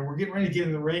come in here? We're getting ready to get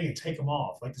in the ring and take them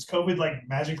off. Like, does COVID like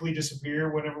magically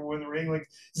disappear whenever we're in the ring? Like,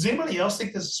 does anybody else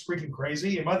think this is freaking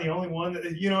crazy? Am I the only one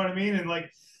that, you know what I mean? And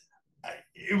like,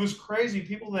 it was crazy.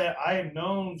 People that I had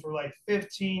known for like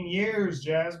 15 years,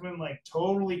 Jasmine, like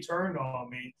totally turned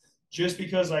on me just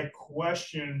because I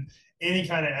questioned any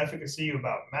kind of efficacy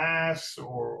about masks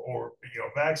or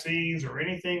vaccines or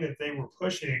anything that they were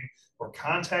pushing, or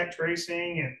contact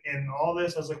tracing and all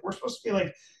this. I was like, we're supposed to be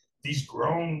like these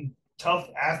grown, tough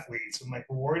athletes, and like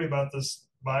we're worried about this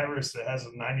virus that has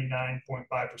a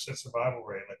 99.5% survival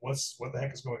rate. Like, what the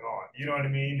heck is going on? You know what I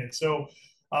mean? And so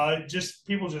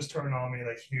people just turned on me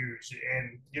like huge.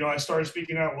 And I started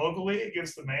speaking out locally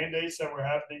against the mandates that were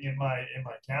happening in my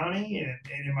county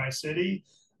and in my city.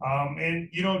 And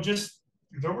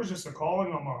there was just a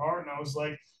calling on my heart, and I was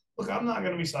like, look, I'm not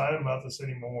going to be silent about this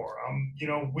anymore.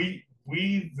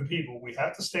 We the people, we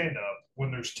have to stand up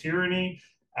when there's tyranny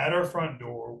at our front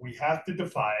door. We have to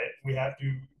defy it. We have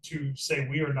to say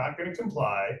we are not going to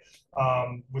comply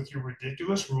with your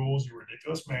ridiculous rules, your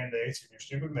ridiculous mandates, and your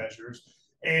stupid measures.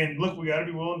 And look, we got to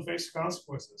be willing to face the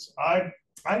consequences. I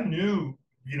knew,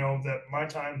 that my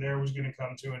time there was going to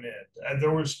come to an end. And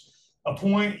there was a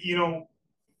point,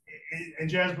 and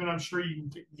Jasmine, I'm sure you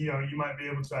might be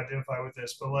able to identify with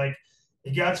this, but like,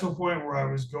 it got to a point where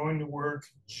I was going to work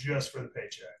just for the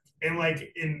paycheck. And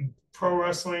like in pro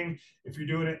wrestling, if you're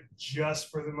doing it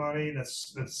just for the money,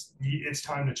 that's it's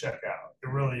time to check out. It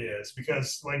really is,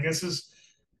 because like it's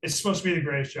supposed to be the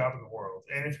greatest job in the world.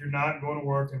 And if you're not going to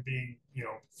work and being,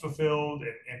 fulfilled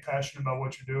and passionate about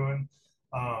what you're doing,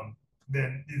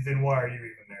 then why are you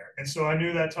even there? And so I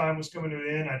knew that time was coming to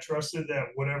an end. I trusted that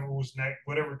whatever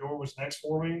door was next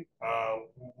for me,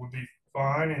 would be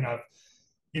fine.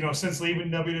 And since leaving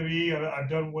WWE, I've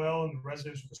done well in the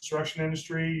residential construction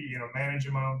industry,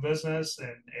 managing my own business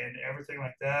and everything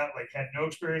like that. Like, had no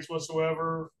experience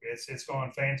whatsoever. It's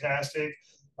gone fantastic.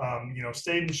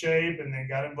 Stayed in shape and then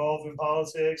got involved in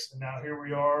politics. And now here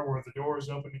we are, where the door is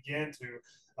open again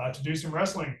to do some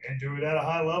wrestling and do it at a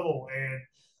high level. And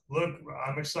look,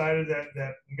 I'm excited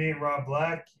that me and Rob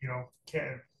Black,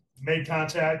 made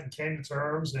contact and came to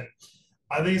terms. And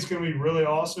I think it's going to be really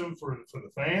awesome for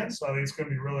the fans. I think it's going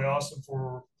to be really awesome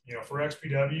for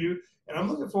XPW, and I'm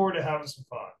looking forward to having some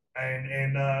fun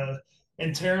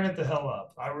and tearing it the hell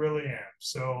up. I really am.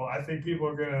 So I think people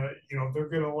are they're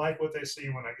gonna like what they see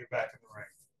when I get back in the ring.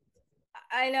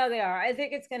 I know they are. I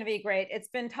think it's going to be great. It's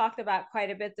been talked about quite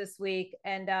a bit this week,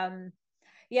 and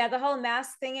the whole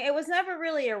mask thing. It was never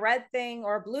really a red thing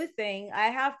or a blue thing. I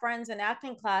have friends in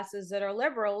acting classes that are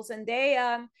liberals, and they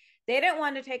didn't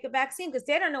want to take a vaccine because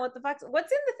they don't know what's in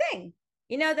the thing.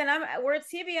 Then we're at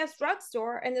CVS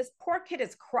drugstore and this poor kid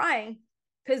is crying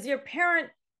because the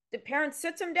parent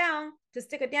sits him down to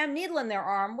stick a damn needle in their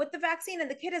arm with the vaccine, and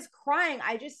the kid is crying.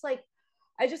 I just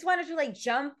wanted to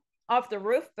jump off the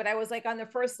roof, but I was on the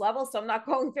first level, so I'm not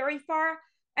going very far.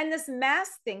 And this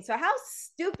mask thing. So how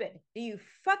stupid do you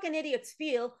fucking idiots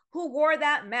feel who wore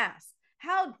that mask?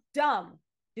 How dumb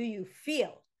do you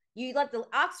feel? You let the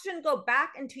oxygen go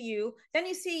back into you. Then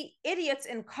you see idiots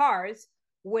in cars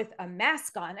with a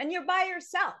mask on, and you're by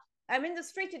yourself. I'm in the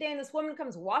street today, and this woman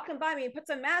comes walking by me and puts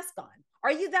a mask on.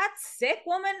 Are you that sick,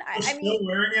 woman? I mean, still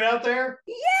wearing it out there?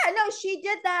 Yeah, no, she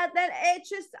did that. Then it's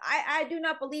just, I do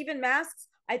not believe in masks.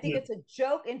 I think it's a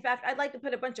joke. In fact, I'd like to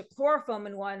put a bunch of chloroform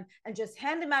in one and just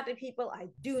hand them out to people I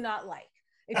do not like.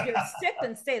 If you're sick,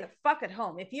 then stay the fuck at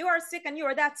home. If you are sick and you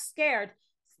are that scared,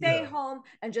 stay home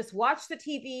and just watch the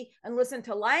TV and listen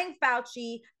to lying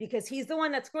Fauci, because he's the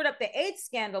one that screwed up the AIDS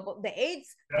scandal, but the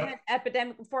AIDS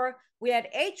epidemic before. We had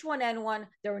H1N1.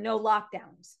 There were no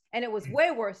lockdowns, and it was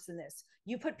way worse than this.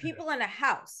 You put people in a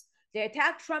house. They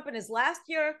attacked Trump in his last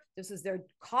year. This is their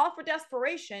call for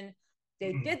desperation.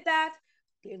 They did that.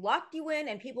 They locked you in,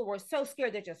 and people were so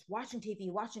scared. They're just watching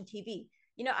TV.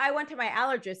 I went to my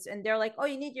allergist, and they're like, "Oh,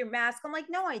 you need your mask." I'm like,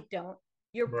 "No, I don't.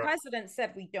 Your president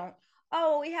said we don't."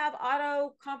 "Oh, we have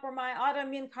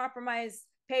autoimmune compromised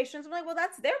patients." I'm like, "Well,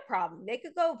 that's their problem. They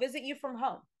could go visit you from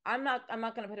home. I'm not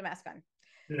going to put a mask on."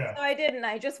 Yeah. So I didn't.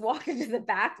 I just walked into the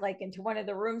back, into one of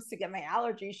the rooms to get my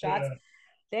allergy shots. Yeah.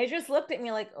 They just looked at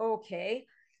me like, okay.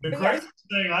 The craziest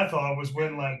thing I thought was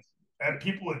when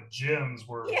people at gyms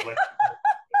were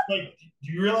do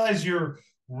you realize you're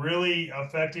really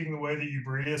affecting the way that you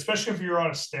breathe, especially if you're on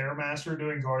a Stairmaster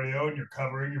doing cardio and you're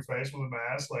covering your face with a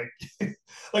mask?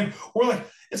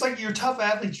 It's like you're tough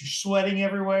athletes, you're sweating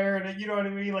everywhere, and you know what I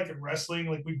mean? Like in wrestling,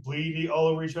 we bleed all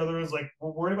over each other. It's like,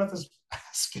 we're worried about this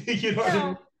mask. You know what I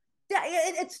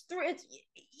mean?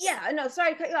 Yeah, no,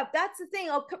 sorry to cut you off. That's the thing.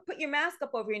 I'll put your mask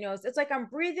up over your nose. It's like I'm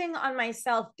breathing on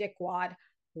myself, dickwad.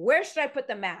 Where should I put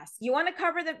the mask? You want to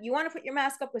cover them? You want to put your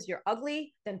mask up because you're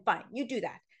ugly? Then fine, you do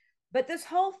that. But this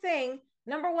whole thing,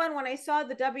 number one, when I saw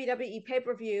the WWE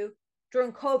pay-per-view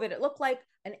during COVID, it looked like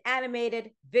an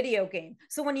animated video game.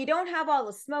 So when you don't have all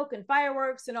the smoke and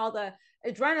fireworks and all the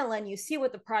adrenaline, you see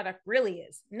what the product really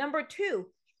is. Number two,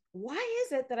 why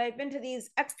is it that I've been to these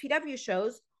XPW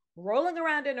shows rolling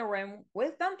around in a ring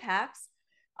with thumbtacks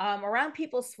around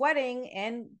people sweating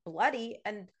and bloody,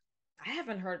 and I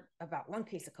haven't heard about one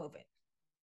case of COVID?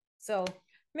 So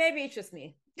maybe it's just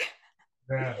me.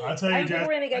 Yeah, I'll tell you, I think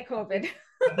we're gonna get COVID.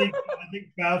 I think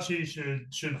Fauci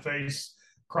should face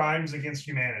crimes against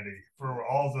humanity for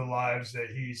all the lives that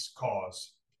he's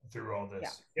caused through all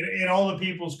this, and all the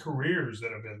people's careers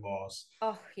that have been lost.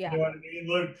 Oh yeah. You know what I mean?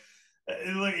 Look,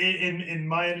 in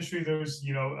my industry, there's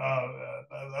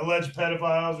alleged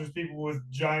pedophiles. There's people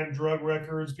with giant drug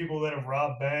records, people that have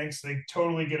robbed banks. They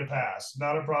totally get a pass,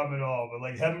 not a problem at all.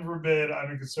 But heaven forbid,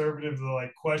 I'm a conservative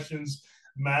that questions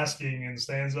masking and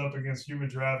stands up against human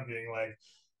trafficking,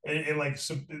 and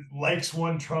likes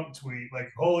one Trump tweet,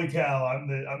 holy cow, I'm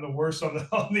the worst on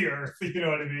the earth. You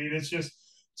know what I mean? It's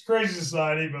crazy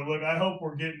society. But look, I hope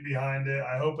we're getting behind it.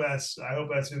 I hope that's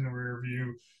in the rear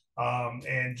view.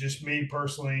 And just me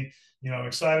personally, I'm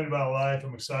excited about life.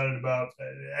 I'm excited about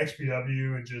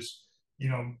XPW, and just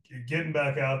getting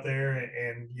back out there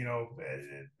and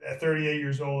at 38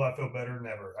 years old, I feel better than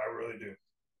ever. I really do.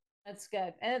 That's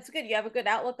good. And it's good. You have a good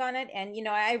outlook on it. And,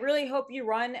 I really hope you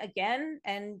run again.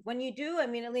 And when you do,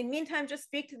 in the meantime, just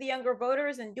speak to the younger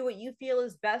voters and do what you feel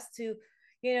is best to,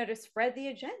 to spread the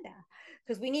agenda,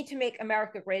 because we need to make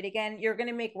America great again. You're going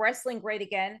to make wrestling great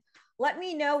again. Let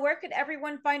me know, where could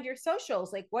everyone find your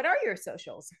socials? Like, what are your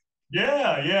socials?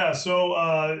 Yeah. So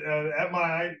at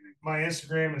my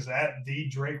Instagram is at the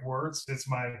Drake Wuertz. It's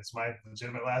my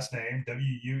legitimate last name,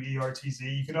 Wuertz.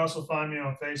 You can also find me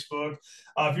on Facebook.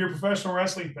 If you're a professional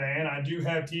wrestling fan, I do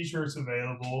have T-shirts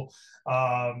available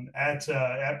at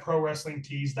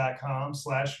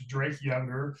prowrestlingtees.com/Drake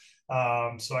Younger.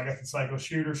 So I got the Psycho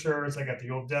Shooter shirts. I got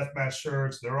the old Deathmatch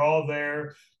shirts. They're all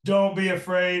there. Don't be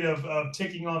afraid of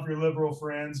ticking off your liberal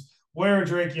friends. Wear a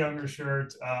Drake Younger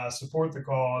shirt, support the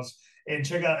cause, and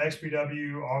check out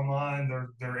XPW online,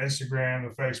 their Instagram,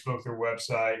 their Facebook, their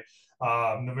website.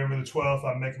 November the 12th,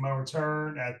 I'm making my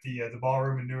return at the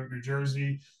ballroom in Newark, New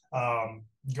Jersey,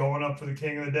 going up for the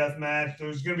King of the Death match.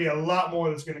 There's going to be a lot more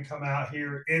that's going to come out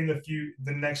here in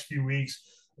the next few weeks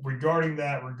regarding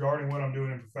what I'm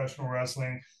doing in professional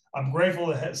wrestling. I'm grateful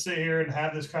to sit here and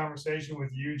have this conversation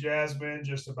with you, Jasmine,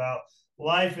 just about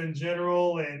life in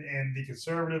general and the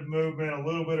conservative movement, a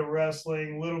little bit of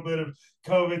wrestling, a little bit of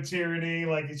COVID tyranny.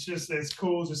 Like, it's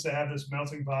cool just to have this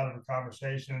melting pot of a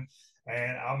conversation.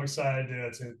 And I'm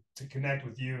excited to connect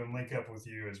with you and link up with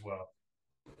you as well.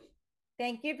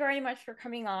 Thank you very much for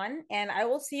coming on, and I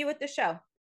will see you at the show.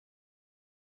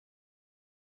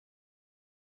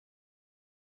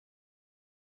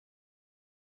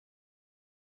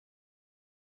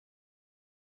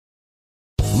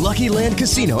 Lucky Land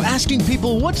Casino, asking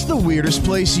people, what's the weirdest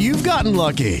place you've gotten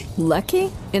lucky?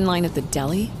 Lucky? In line at the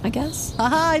deli, I guess?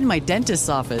 Aha, in my dentist's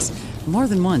office. More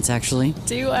than once, actually.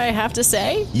 Do I have to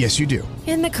say? Yes, you do.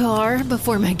 In the car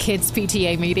before my kids'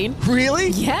 PTA meeting. Really?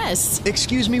 Yes.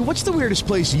 Excuse me, what's the weirdest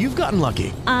place you've gotten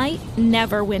lucky? I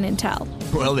never win and tell.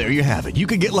 Well, there you have it. You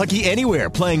can get lucky anywhere,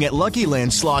 playing at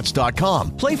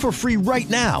LuckyLandSlots.com. Play for free right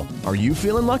now. Are you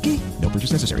feeling lucky? No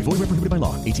purchase necessary. Void where prohibited by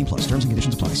law. 18+. Terms and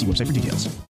conditions apply. See website for details.